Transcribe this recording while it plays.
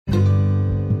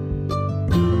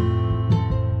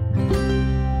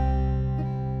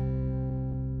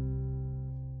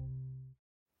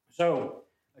So,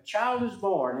 a child is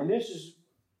born, and this is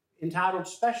entitled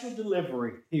Special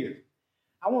Delivery here.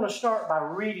 I want to start by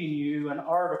reading you an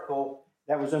article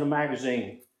that was in a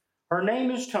magazine. Her name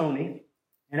is Toni,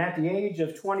 and at the age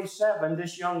of 27,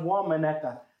 this young woman, at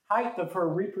the height of her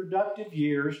reproductive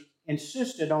years,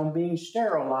 insisted on being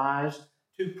sterilized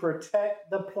to protect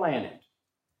the planet.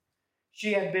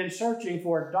 She had been searching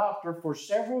for a doctor for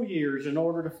several years in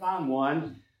order to find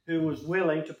one who was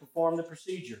willing to perform the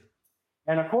procedure.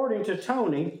 And according to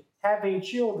Toni, having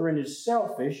children is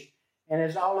selfish and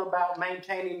is all about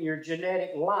maintaining your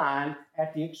genetic line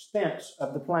at the expense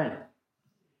of the planet.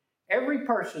 Every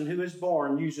person who is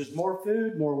born uses more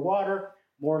food, more water,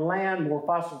 more land, more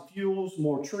fossil fuels,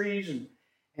 more trees,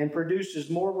 and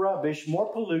produces more rubbish,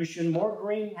 more pollution, more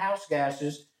greenhouse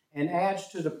gases, and adds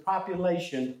to the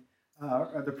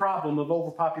the problem of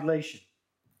overpopulation.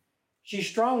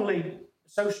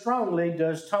 So strongly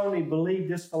does Toni believe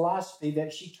this philosophy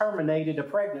that she terminated a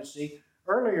pregnancy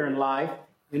earlier in life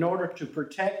in order to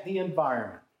protect the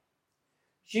environment.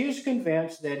 She is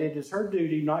convinced that it is her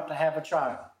duty not to have a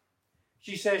child.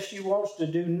 She says she wants to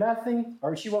do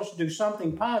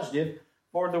something positive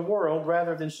for the world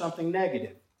rather than something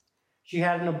negative. She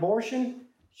had an abortion.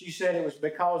 She said it was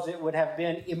because it would have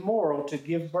been immoral to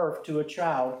give birth to a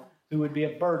child who would be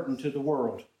a burden to the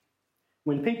world.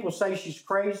 When people say she's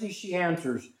crazy, she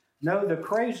answers, no, the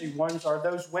crazy ones are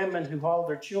those women who haul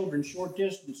their children short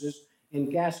distances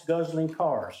in gas-guzzling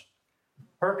cars.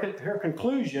 Her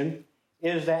conclusion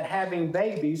is that having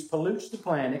babies pollutes the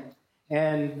planet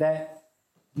and that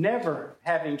never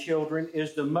having children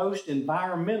is the most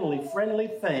environmentally friendly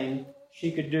thing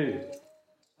she could do.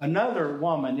 Another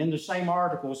woman in the same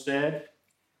article said,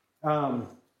 one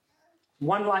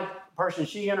person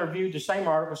she interviewed, the same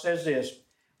article says this,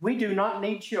 we do not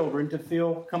need children to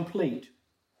feel complete.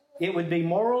 It would be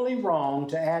morally wrong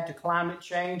to add to climate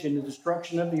change and the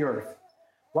destruction of the earth.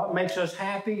 What makes us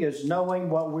happy is knowing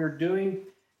that we're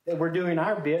doing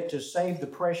our bit to save the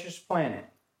precious planet.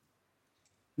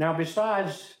 Now,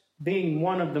 besides being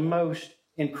one of the most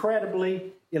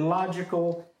incredibly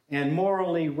illogical and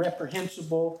morally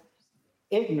reprehensible,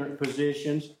 ignorant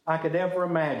positions I could ever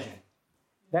imagine,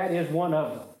 that is one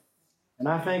of them. And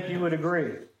I think you would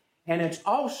agree. And it's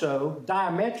also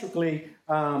diametrically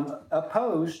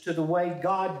opposed to the way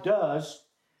God does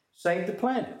save the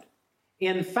planet.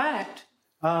 In fact,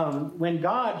 when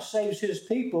God saves his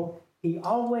people, he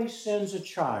always sends a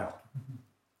child.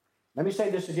 Let me say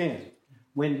this again.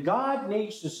 When God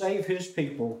needs to save his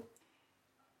people,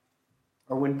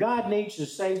 or when God needs to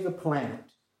save the planet,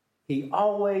 he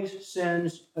always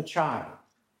sends a child.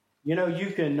 You know,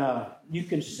 you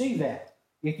can see that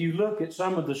if you look at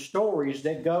some of the stories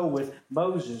that go with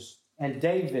Moses and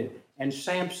David and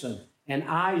Samson and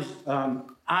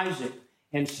Isaac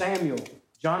and Samuel,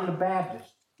 John the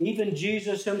Baptist, even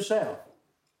Jesus himself.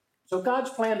 So God's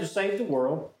plan to save the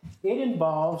world, it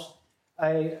involves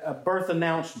a birth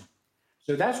announcement.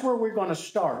 So that's where we're going to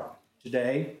start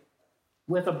today,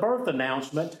 with a birth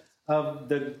announcement of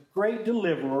the great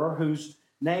deliverer whose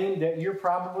name that you're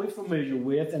probably familiar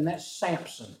with, and that's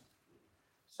Samson.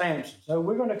 So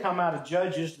we're going to come out of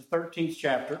Judges, the 13th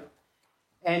chapter,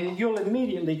 and you'll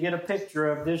immediately get a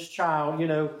picture of this child,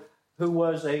 who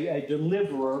was a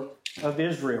deliverer of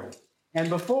Israel.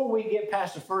 And before we get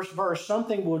past the first verse,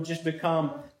 something will just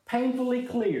become painfully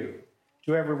clear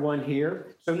to everyone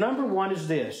here. So number one is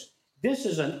this. This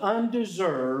is an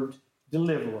undeserved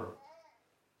deliverer.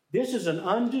 This is an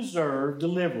undeserved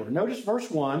deliverer. Notice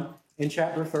verse 1 in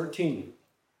chapter 13.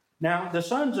 Now, the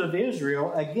sons of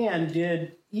Israel again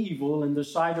did evil in the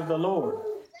sight of the Lord,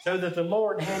 so that the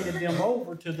Lord handed them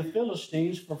over to the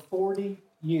Philistines for 40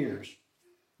 years.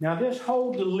 Now, this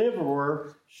whole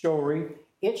deliverer story,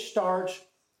 it starts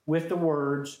with the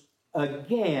words,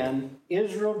 again,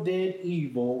 Israel did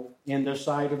evil in the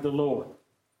sight of the Lord.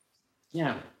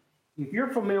 Now, if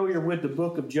you're familiar with the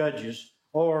book of Judges,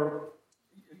 or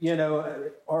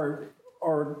the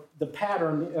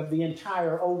pattern of the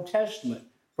entire Old Testament,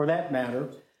 for that matter,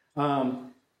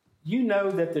 you know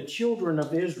that the children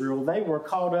of Israel, they were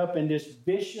caught up in this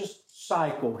vicious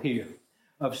cycle here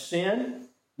of sin,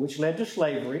 which led to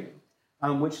slavery,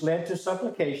 which led to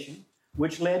supplication,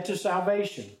 which led to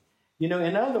salvation.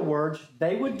 In other words,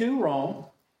 they would do wrong.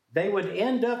 They would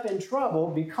end up in trouble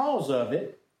because of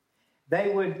it. They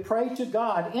would pray to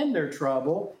God in their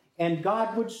trouble, and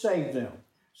God would save them.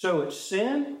 So it's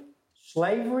sin,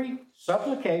 slavery,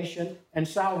 supplication, and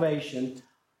salvation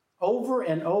over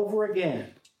and over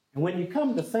again. And when you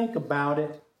come to think about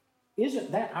it,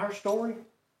 isn't that our story?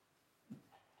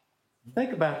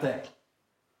 Think about that.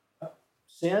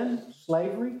 Sin,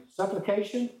 slavery,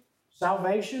 supplication.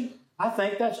 salvation? I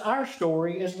think that's our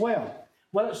story as well.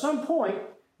 Well, at some point,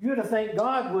 you'd have think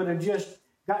God would have just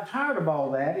got tired of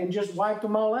all that and just wiped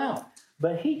them all out.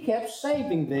 But he kept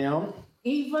saving them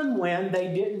even when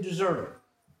they didn't deserve it.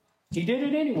 He did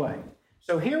it anyway.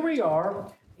 So here we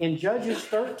are in Judges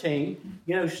 13,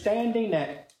 standing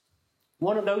at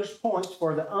one of those points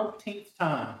for the umpteenth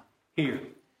time here.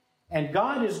 And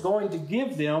God is going to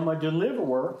give them a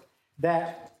deliverer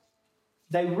that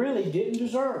they really didn't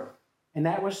deserve. And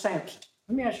that was Samson.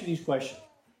 Let me ask you these questions.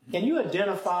 Can you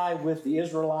identify with the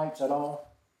Israelites at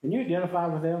all? Can you identify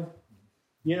with them?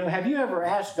 Have you ever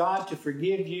asked God to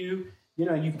forgive you?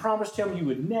 You promised him you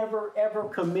would never, ever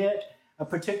commit a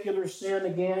particular sin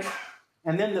again.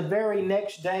 And then the very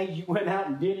next day you went out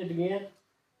and did it again.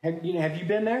 Have you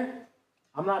been there?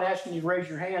 I'm not asking you to raise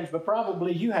your hands, but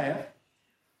probably you have.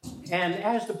 And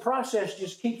as the process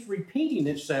just keeps repeating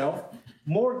itself,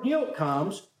 more guilt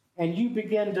comes, and you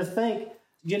begin to think,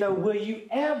 will you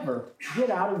ever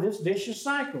get out of this vicious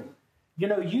cycle?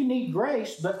 You need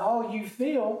grace, but all you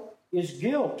feel is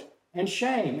guilt and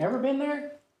shame. Ever been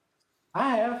there?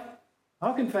 I have.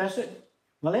 I'll confess it.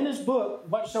 Well, in his book,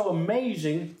 What's So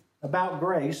Amazing About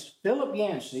Grace, Philip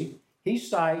Yancey, he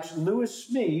cites Lewis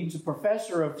Smedes, a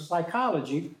professor of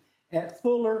psychology at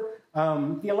Fuller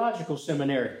Theological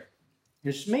Seminary.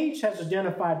 And Smedes has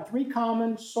identified 3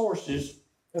 common sources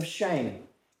of shame.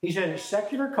 He said it's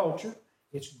secular culture,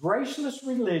 it's graceless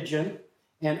religion,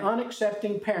 and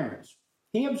unaccepting parents.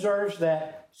 He observes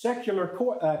that secular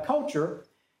culture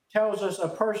tells us a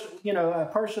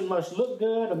person must look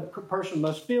good, a person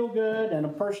must feel good, and a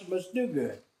person must do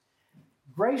good.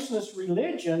 Graceless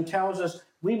religion tells us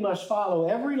we must follow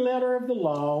every letter of the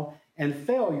law, and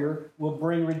failure will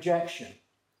bring rejection,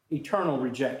 eternal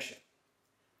rejection.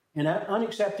 And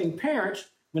unaccepting parents,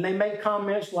 when they make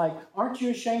comments like, aren't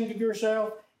you ashamed of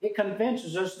yourself? It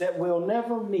convinces us that we'll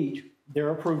never meet their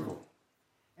approval.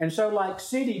 And so like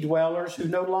city dwellers who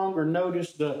no longer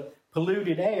notice the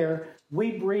polluted air,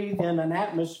 we breathe in an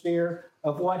atmosphere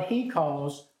of what he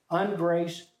calls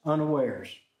ungrace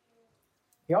unawares.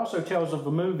 He also tells of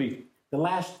a movie, The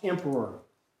Last Emperor,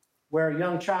 where a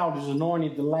young child is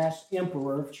anointed the last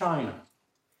emperor of China.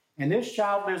 And this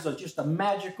child lives just a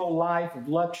magical life of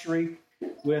luxury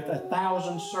with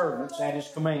 1,000 servants at his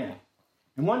command.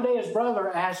 And one day his brother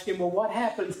asked him, well, what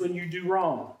happens when you do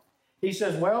wrong? He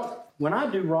says, well, when I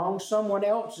do wrong, someone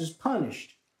else is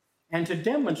punished. And to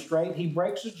demonstrate, he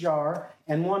breaks a jar,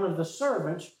 and one of the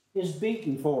servants is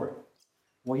beaten for it.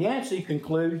 Well, Yancey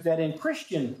concludes that in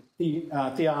Christian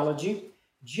theology,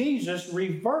 Jesus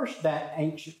reversed that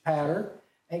ancient pattern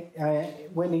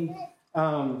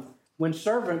when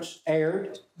servants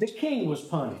erred, the king was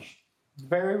punished. The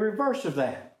very reverse of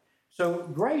that. So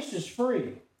grace is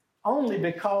free only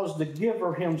because the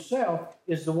giver himself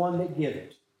is the one that gives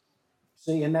it.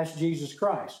 See, and that's Jesus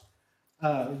Christ.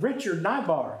 Richard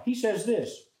Niebuhr, he says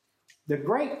this, the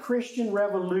great Christian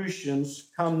revolutions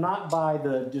come not by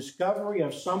the discovery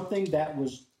of something that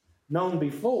was known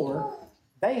before.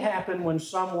 They happen when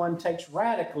someone takes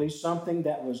radically something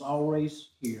that was always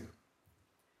here.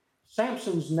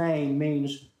 Samson's name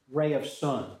means ray of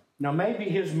sun. Now, maybe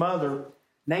his mother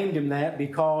named him that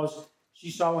because she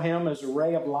saw him as a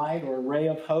ray of light or a ray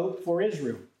of hope for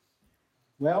Israel.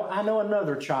 Well, I know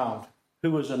another child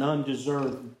who was an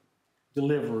undeserved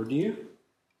deliverer. Do you?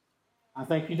 I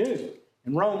think you do.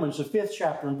 In Romans, the 5th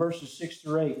chapter, in verses 6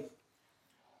 through 8.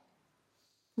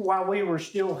 While we were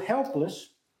still helpless,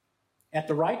 at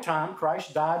the right time,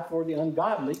 Christ died for the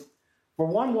ungodly. For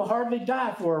one will hardly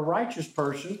die for a righteous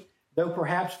person, though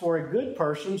perhaps for a good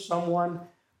person someone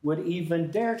would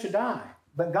even dare to die.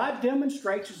 But God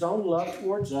demonstrates his own love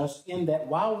towards us in that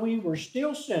while we were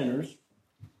still sinners,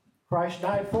 Christ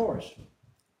died for us.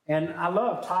 And I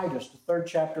love Titus, the 3rd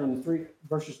chapter, and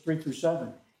verses 3 through 7.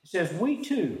 It says, we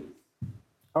too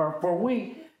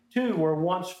were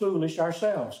once foolish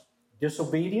ourselves,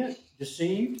 disobedient,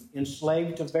 deceived,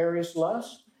 enslaved to various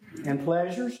lusts and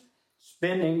pleasures,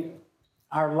 spending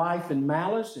our life in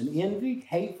malice and envy,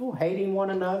 hateful, hating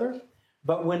one another.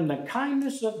 But when the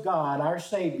kindness of God, our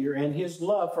Savior, and his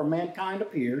love for mankind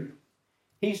appeared,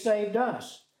 he saved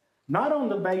us, not on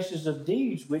the basis of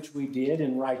deeds which we did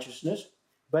in righteousness,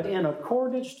 but in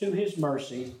accordance to his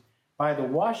mercy, by the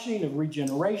washing of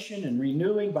regeneration and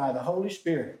renewing by the Holy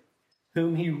Spirit,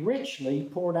 whom he richly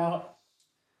poured out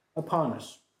upon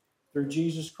us through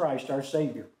Jesus Christ, our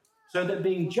Savior, so that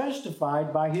being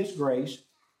justified by his grace,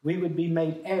 we would be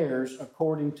made heirs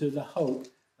according to the hope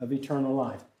of eternal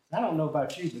life. I don't know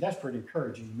about you, but that's pretty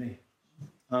encouraging to me.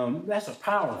 That's a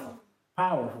powerful,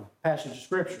 powerful passage of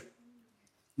Scripture.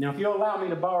 Now, if you'll allow me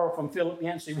to borrow from Philip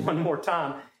Yancey one more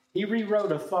time, he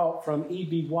rewrote a thought from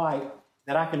E.B. White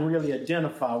that I can really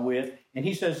identify with. And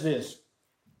he says this.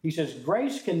 He says,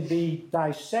 grace can be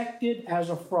dissected as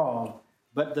a frog,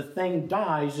 but the thing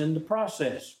dies in the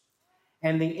process.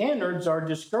 And the innards are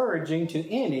discouraging to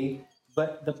any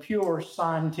but the pure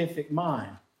scientific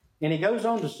mind. And he goes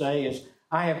on to say,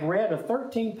 I have read a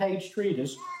 13-page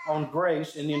treatise on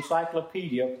grace in the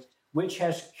encyclopedia, which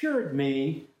has cured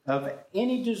me of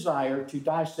any desire to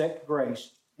dissect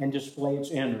grace and display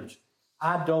its innards.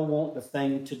 I don't want the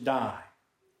thing to die.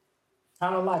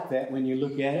 Kind of like that when you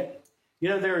look at it. You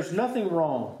know, there is nothing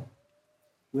wrong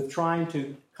with trying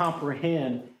to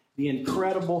comprehend the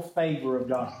incredible favor of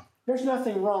God. There's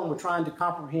nothing wrong with trying to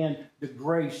comprehend the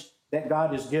grace that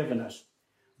God has given us.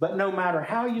 But no matter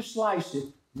how you slice it,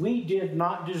 we did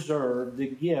not deserve the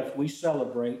gift we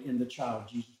celebrate in the child,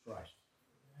 Jesus Christ.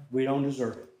 We don't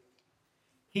deserve it.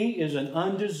 He is an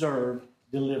undeserved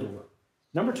deliverer.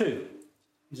 Number two,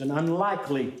 he's an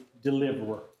unlikely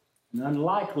deliverer. An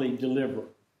unlikely deliverer.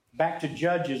 Back to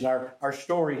Judges, our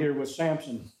story here with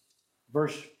Samson,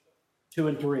 verse 2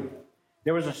 and 3.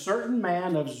 There was a certain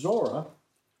man of Zorah,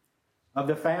 of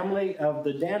the family of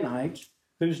the Danites,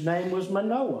 whose name was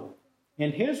Manoah.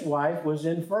 And his wife was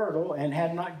infertile and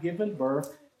had not given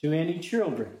birth to any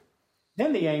children.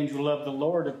 Then the angel of the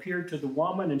Lord appeared to the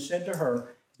woman and said to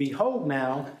her, Behold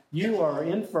now, you are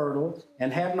infertile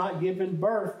and have not given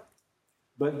birth,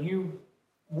 but you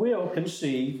will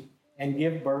conceive and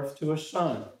give birth to a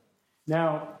son.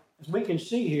 Now, as we can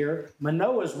see here,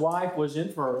 Manoah's wife was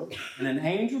infertile, and an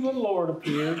angel of the Lord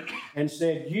appeared and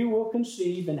said, You will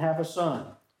conceive and have a son.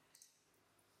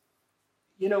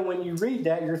 You know, when you read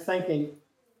that, you're thinking,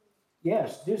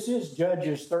 yes, this is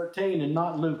Judges 13 and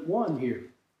not Luke 1 here.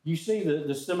 You see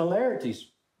the similarities.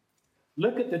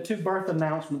 Look at the two birth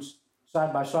announcements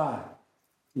side by side.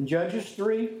 In Judges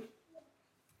 3,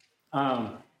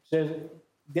 says,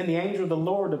 Then the angel of the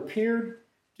Lord appeared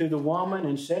to the woman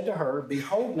and said to her,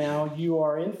 Behold now, you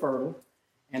are infertile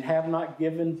and have not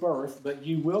given birth, but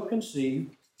you will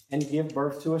conceive and give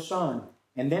birth to a son.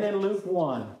 And then in Luke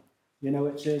 1, you know,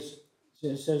 it says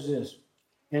this,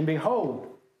 And behold,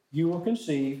 you will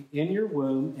conceive in your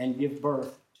womb and give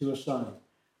birth to a son.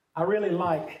 I really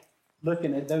like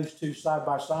looking at those two side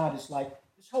by side. It's like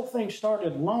this whole thing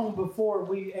started long before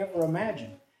we ever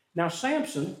imagined. Now,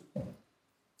 Samson,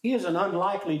 he is an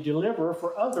unlikely deliverer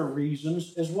for other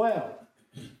reasons as well.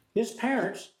 His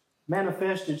parents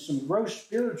manifested some gross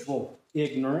spiritual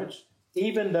ignorance,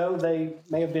 even though they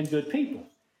may have been good people.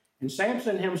 And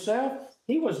Samson himself,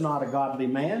 he was not a godly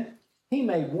man. He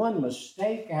made one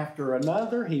mistake after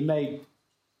another. He made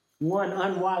one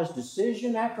unwise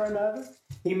decision after another.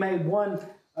 He made one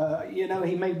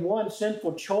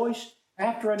sinful choice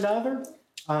after another.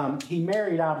 He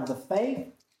married out of the faith.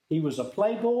 He was a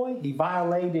playboy. He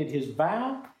violated his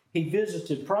vow. He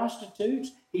visited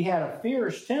prostitutes. He had a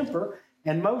fierce temper.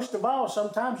 And most of all,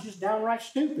 sometimes just downright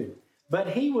stupid. But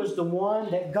he was the one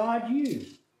that God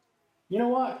used. You know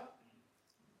what?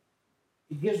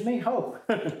 It gives me hope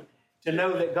to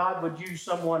know that God would use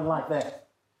someone like that.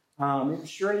 It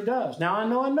surely does. Now, I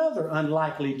know another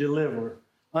unlikely deliverer.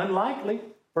 Unlikely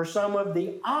for some of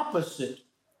the opposite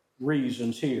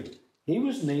reasons here. He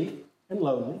was meek and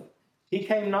lowly. He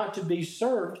came not to be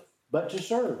served, but to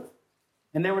serve.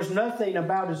 And there was nothing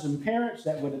about his appearance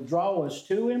that would draw us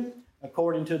to him,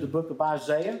 according to the book of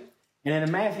Isaiah. And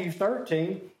in Matthew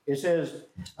 13, it says,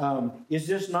 Is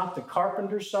this not the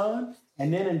carpenter's son?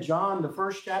 And then in John, the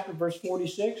first chapter, verse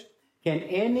 46, Can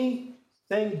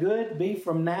anything good be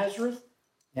from Nazareth?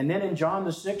 And then in John,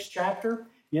 the 6th chapter,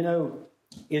 you know,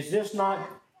 is this not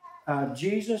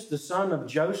Jesus, the son of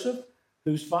Joseph,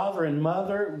 whose father and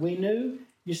mother we knew?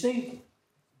 You see,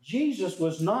 Jesus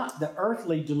was not the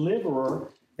earthly deliverer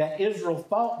that Israel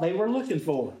thought they were looking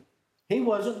for. He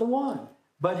wasn't the one,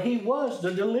 but he was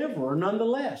the deliverer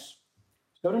nonetheless.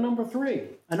 Let's go to number 3,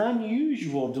 an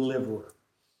unusual deliverer.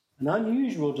 An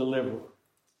unusual deliverer.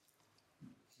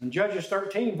 In Judges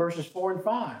 13, verses 4 and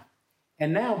 5.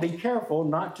 And now be careful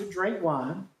not to drink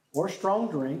wine or strong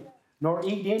drink, nor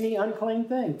eat any unclean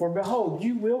thing. For behold,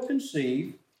 you will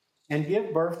conceive and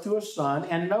give birth to a son,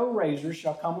 and no razor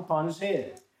shall come upon his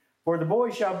head. For the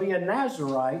boy shall be a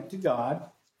Nazarite to God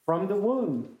from the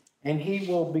womb, and he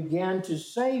will begin to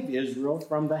save Israel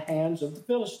from the hands of the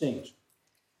Philistines.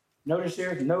 Notice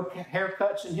here, no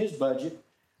haircuts in his budget.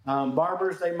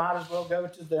 Barbers, they might as well go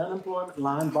to the unemployment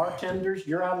line. Bartenders,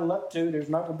 you're out of luck too. There's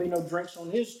not going to be no drinks on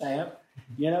his tab.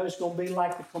 You know, it's going to be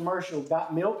like the commercial,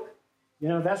 Got Milk. You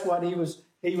know, that's what he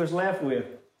was left with.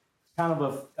 Kind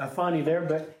of a funny there,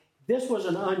 but this was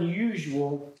an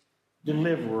unusual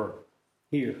deliverer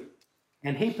here.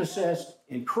 And he possessed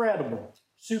incredible,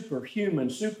 superhuman,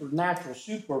 supernatural,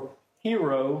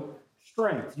 superhero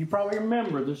strength. You probably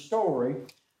remember the story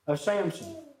of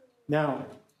Samson. Now,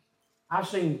 I've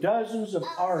seen dozens of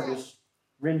artists'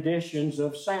 renditions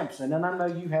of Samson, and I know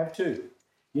you have too.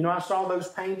 You know, I saw those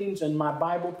paintings in my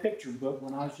Bible picture book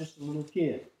when I was just a little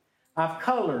kid. I've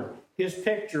colored his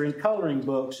picture in coloring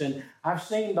books, and I've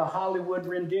seen the Hollywood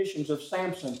renditions of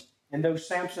Samson and those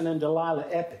Samson and Delilah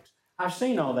epics. I've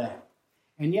seen all that.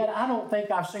 And yet I don't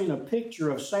think I've seen a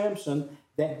picture of Samson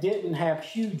that didn't have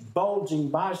huge bulging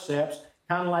biceps,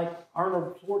 kind of like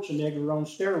Arnold Schwarzenegger on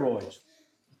steroids.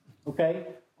 Okay?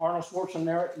 Arnold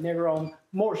Schwarzenegger on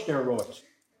more steroids.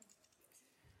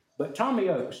 But Tommy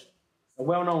Oakes, a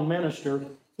well-known minister,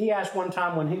 he asked one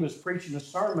time when he was preaching a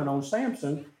sermon on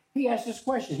Samson, he asked this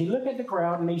question. He looked at the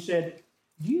crowd and he said,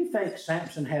 "Do you think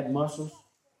Samson had muscles?"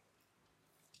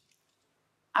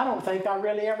 I don't think I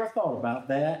really ever thought about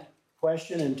that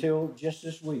question until just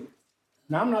this week.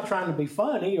 Now, I'm not trying to be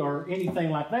funny or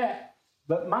anything like that,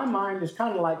 but my mind is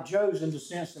kind of like Joe's in the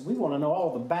sense that we want to know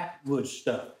all the backwoods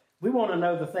stuff. We want to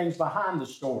know the things behind the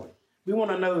story. We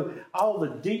want to know all the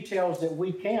details that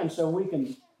we can so we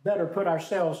can better put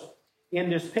ourselves in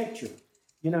this picture.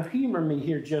 You know, humor me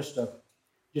here just a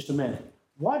minute.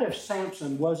 What if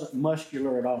Samson wasn't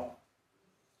muscular at all?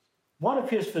 What if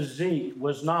his physique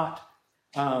was not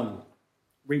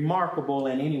remarkable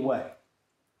in any way?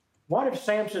 What if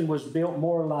Samson was built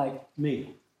more like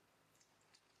me?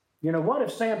 You know, what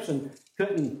if Samson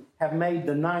couldn't have made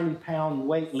the 90-pound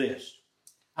weight list?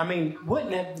 I mean,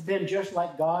 wouldn't it have been just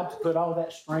like God to put all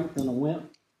that strength in a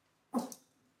wimp?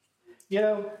 You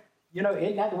know,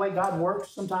 isn't that the way God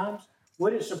works sometimes?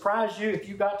 Would it surprise you if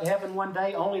you got to heaven one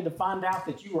day only to find out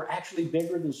that you were actually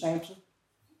bigger than Samson?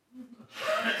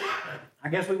 I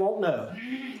guess we won't know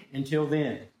until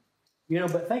then. You know,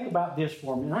 but think about this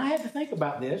for me. And I had to think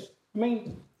about this. I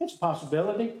mean, it's a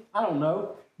possibility. I don't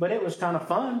know. But it was kind of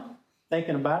fun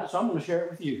thinking about it, so I'm going to share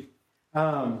it with you.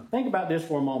 Think about this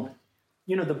for a moment.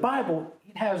 You know, the Bible,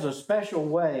 it has a special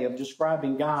way of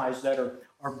describing guys that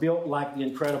are built like the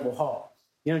Incredible Hulk.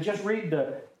 You know, just read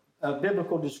the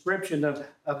biblical description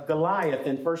of Goliath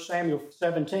in 1 Samuel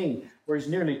 17, where he's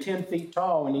nearly 10 feet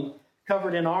tall and he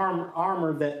covered in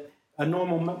armor that a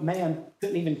normal man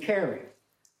couldn't even carry.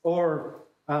 Or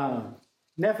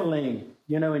Nephilim,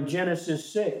 you know, in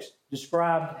Genesis 6,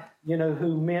 described, you know,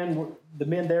 who men were, the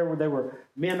men there were, they were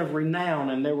men of renown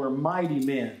and they were mighty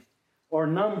men. Or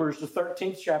Numbers, the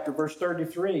 13th chapter, verse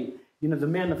 33, you know, the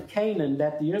men of Canaan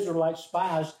that the Israelite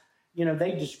spies, you know,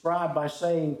 they describe by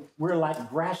saying we're like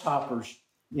grasshoppers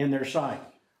in their sight.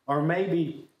 Or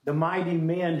maybe the mighty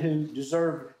men who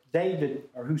deserved David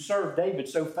or who served David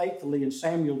so faithfully in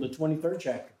Samuel, the 23rd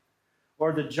chapter.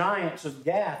 Or the giants of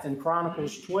Gath in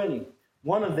Chronicles 20.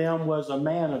 One of them was a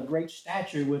man of great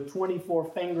stature with 24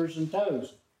 fingers and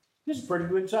toes. This is a pretty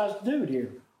good sized dude here.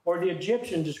 Or the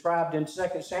Egyptian described in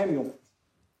 2 Samuel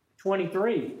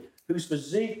 23, whose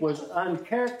physique was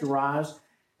uncharacterized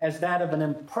as that of an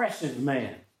impressive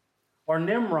man. Or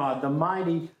Nimrod, the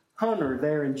mighty hunter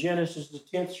there in Genesis, the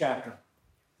 10th chapter.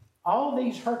 All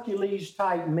these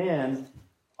Hercules-type men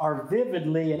are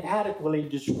vividly and adequately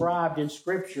described in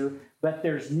Scripture, but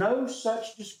there's no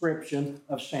such description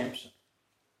of Samson.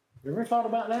 You ever thought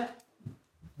about that?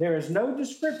 There is no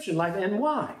description like that. And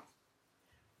why?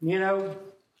 You know,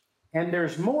 and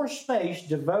there's more space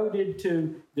devoted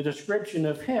to the description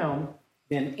of him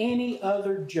than any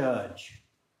other judge.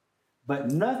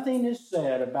 But nothing is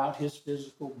said about his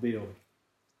physical build.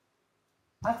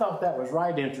 I thought that was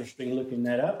right interesting looking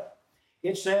that up.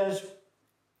 It says,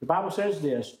 the Bible says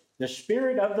this, the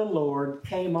Spirit of the Lord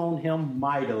came on him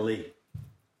mightily.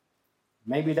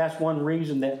 Maybe that's one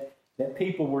reason that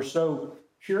people were so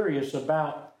curious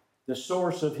about the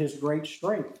source of his great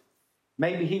strength.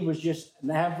 Maybe he was just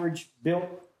an average built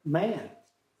man.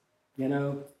 You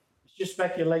know, it's just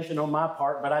speculation on my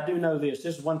part, but I do know this.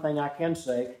 This is one thing I can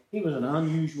say. He was an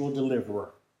unusual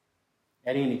deliverer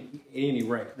at any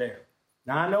rate there.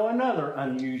 Now, I know another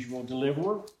unusual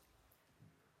deliverer.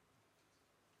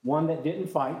 One that didn't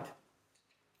fight,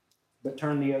 but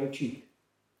turned the other cheek.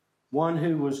 One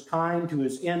who was kind to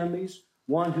his enemies.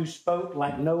 One who spoke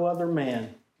like no other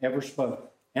man ever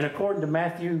spoke. And according to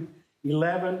Matthew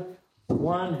 11,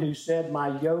 one who said,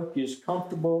 my yoke is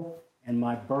comfortable and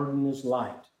my burden is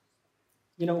light.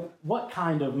 You know, what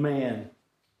kind of man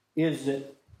is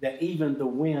it that even the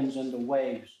winds and the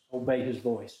waves obey his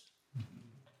voice?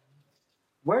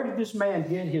 Where did this man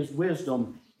get his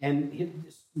wisdom and his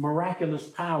miraculous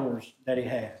powers that he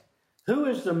had? Who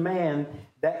is the man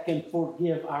that can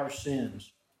forgive our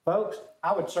sins? Folks,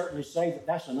 I would certainly say that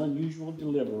that's an unusual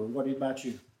deliverer. What about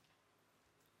you?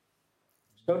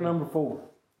 Let's go to number 4,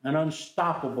 an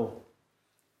unstoppable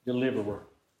deliverer.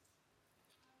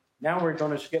 Now we're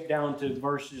going to skip down to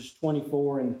verses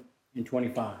 24 and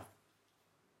 25.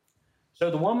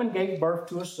 So the woman gave birth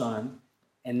to a son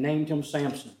and named him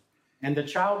Samson. And the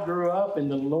child grew up, and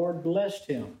the Lord blessed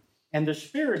him. And the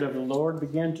Spirit of the Lord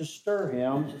began to stir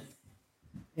him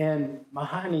in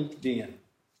Mahanaim.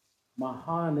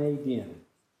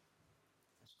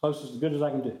 As good as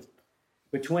I can do.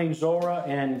 Between Zorah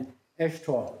and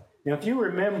Eshtaol. Now, if you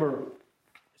remember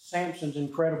Samson's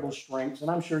incredible strengths, and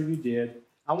I'm sure you did,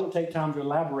 I won't take time to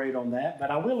elaborate on that,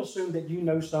 but I will assume that you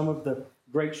know some of the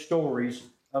great stories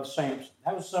of Samson.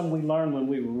 That was something we learned when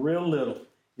we were real little,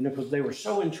 because they were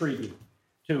so intriguing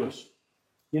to us.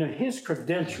 His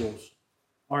credentials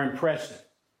are impressive.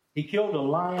 He killed a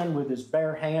lion with his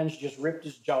bare hands, just ripped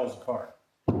his jaws apart.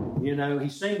 He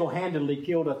single-handedly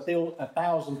killed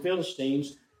 1,000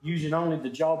 Philistines using only the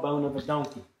jawbone of a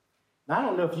donkey. Now, I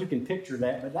don't know if you can picture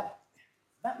that, but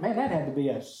that had to be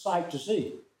a sight to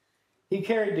see. He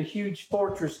carried the huge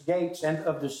fortress gates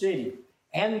of the city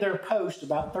and their post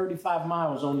about 35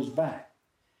 miles on his back.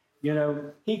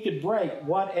 He could break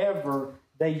whatever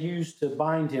they used to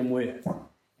bind him with.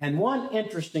 And one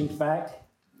interesting fact,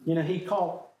 he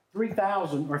caught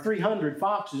 300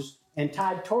 foxes and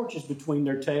tied torches between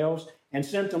their tails and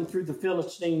sent them through the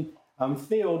Philistine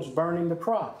fields burning the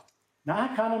crop. Now, I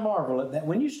kind of marvel at that.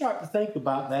 When you start to think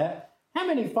about that, how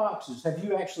many foxes have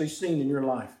you actually seen in your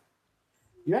life?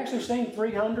 You actually seen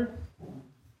 300?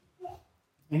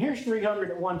 And here's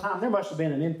 300 at one time. There must have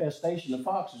been an infestation of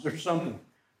foxes or something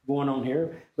going on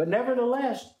here. But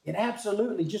nevertheless, it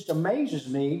absolutely just amazes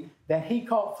me that he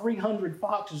caught 300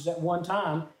 foxes at one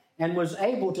time and was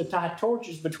able to tie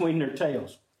torches between their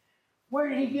tails. Where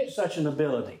did he get such an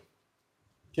ability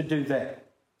to do that?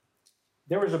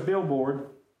 There was a billboard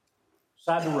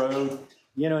side the road.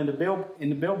 In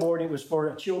the billboard, it was for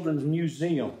a children's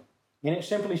museum. And it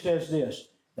simply says this: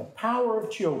 the power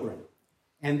of children.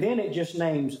 And then it just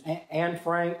names Anne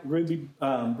Frank, Ruby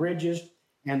Bridges,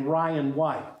 and Ryan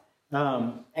White.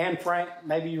 Anne Frank,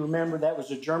 maybe you remember, that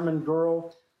was a German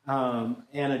girl and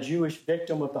a Jewish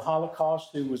victim of the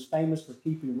Holocaust who was famous for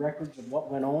keeping records of what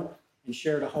went on and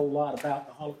shared a whole lot about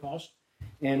the Holocaust.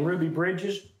 And Ruby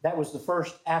Bridges, that was the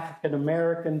first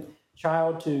African-American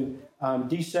child to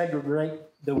desegregate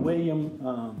the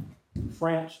William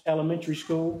France Elementary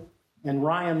School. And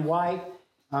Ryan White,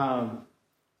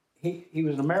 he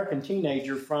was an American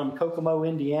teenager from Kokomo,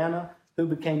 Indiana, who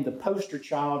became the poster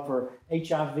child for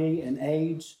HIV and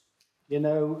AIDS,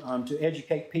 to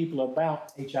educate people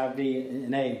about HIV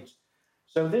and AIDS.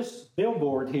 So this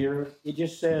billboard here, it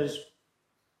just says,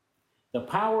 the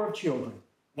power of children.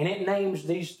 And it names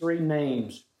these 3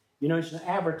 names. It's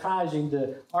advertising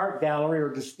the art gallery or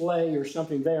display or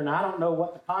something there. Now, I don't know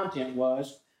what the content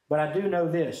was, but I do know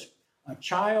this. A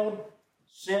child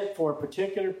sent for a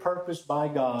particular purpose by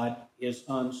God is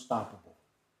unstoppable,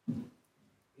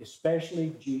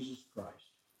 especially Jesus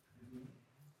Christ.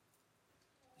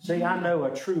 See, I know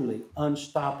a truly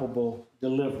unstoppable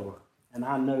deliverer, and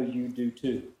I know you do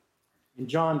too. In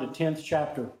John, the 10th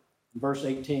chapter, verse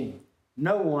 18,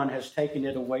 no one has taken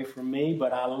it away from me,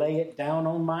 but I lay it down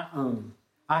on my own.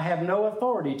 I have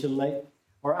authority to lay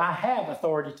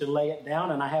it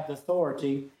down, and I have the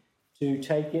authority to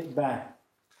take it back.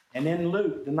 And in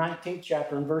Luke, the 19th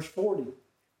chapter, in verse 40,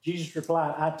 Jesus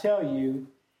replied, I tell you,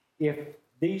 if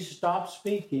these stop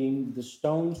speaking, the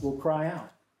stones will cry out.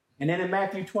 And then in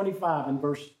Matthew 25, in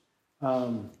verse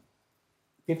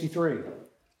 53,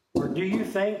 or do you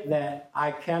think that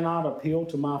I cannot appeal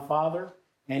to my Father,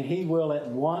 and he will at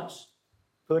once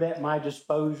put at my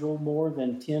disposal more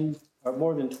than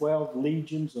 12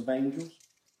 legions of angels?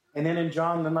 And then in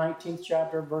John, the 19th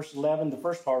chapter, verse 11, the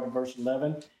first part of verse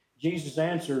 11, Jesus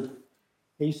answered,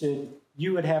 he said,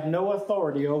 you would have no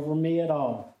authority over me at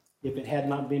all if it had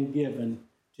not been given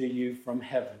to you from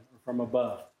heaven or from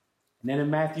above. And then in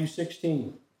Matthew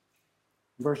 16,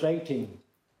 verse 18,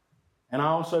 and I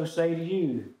also say to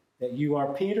you that you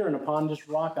are Peter, and upon this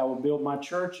rock I will build my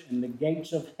church, and the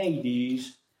gates of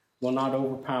Hades will not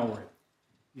overpower it.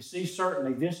 You see,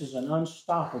 certainly this is an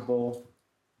unstoppable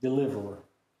deliverer.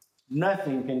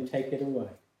 Nothing can take it away.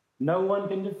 No one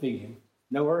can defeat him.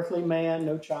 No earthly man,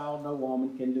 no child, no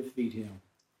woman can defeat him.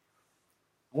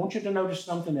 I want you to notice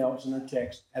something else in our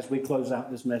text as we close out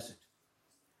this message.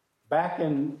 Back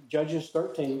in Judges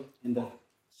 13, in the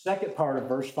second part of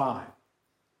verse 5,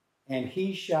 and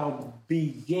he shall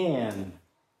begin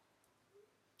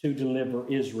to deliver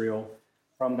Israel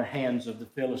from the hands of the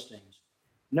Philistines.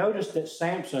 Notice that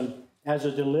Samson as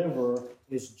a deliverer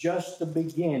is just the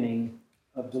beginning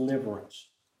of deliverance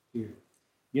here.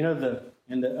 You know, the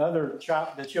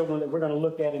children that we're going to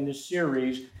look at in this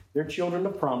series, they're children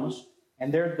of promise,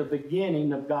 and they're the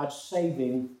beginning of God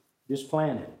saving this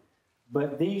planet.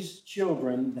 But these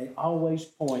children, they always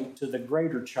point to the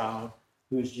greater child,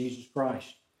 who is Jesus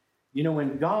Christ. You know,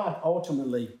 when God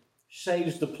ultimately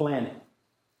saves the planet,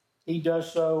 he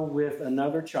does so with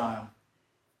another child,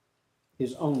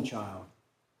 his own child,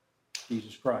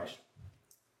 Jesus Christ.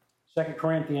 2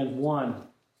 Corinthians 1,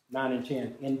 9 and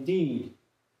 10. Indeed,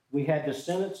 we had the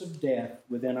sentence of death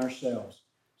within ourselves,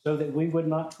 so that we would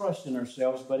not trust in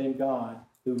ourselves, but in God,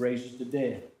 who raises the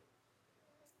dead,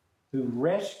 who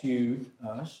rescued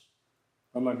us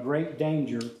from a great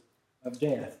danger of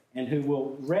death, and who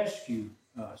will rescue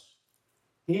us.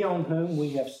 He on whom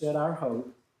we have set our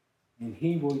hope, and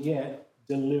he will yet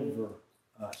deliver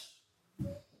us.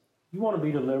 You want to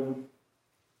be delivered?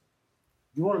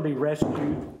 You want to be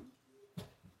rescued?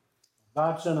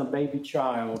 God sent a baby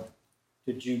child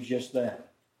to do just that.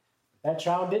 That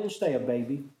child didn't stay a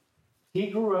baby. He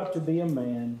grew up to be a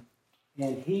man,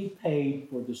 and he paid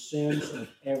for the sins of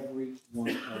every one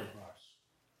of us.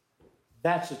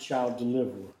 That's a child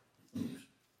deliverer.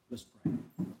 Let's pray.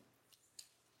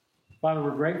 Father,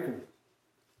 we're grateful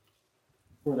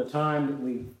for the time that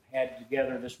we had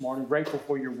together this morning. Grateful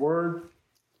for your word.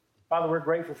 Father, we're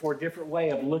grateful for a different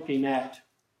way of looking at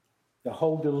the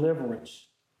whole deliverance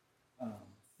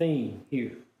theme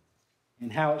here,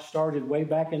 and how it started way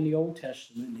back in the Old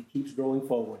Testament and it keeps growing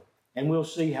forward. And we'll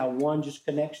see how one just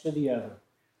connects to the other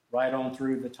right on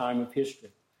through the time of history.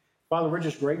 Father, we're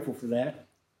just grateful for that.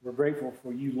 We're grateful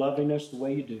for you loving us the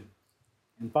way you do.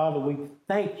 And Father, we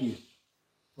thank you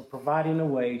for providing a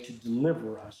way to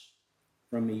deliver us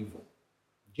from evil.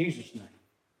 In Jesus'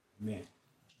 name,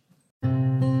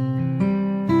 amen.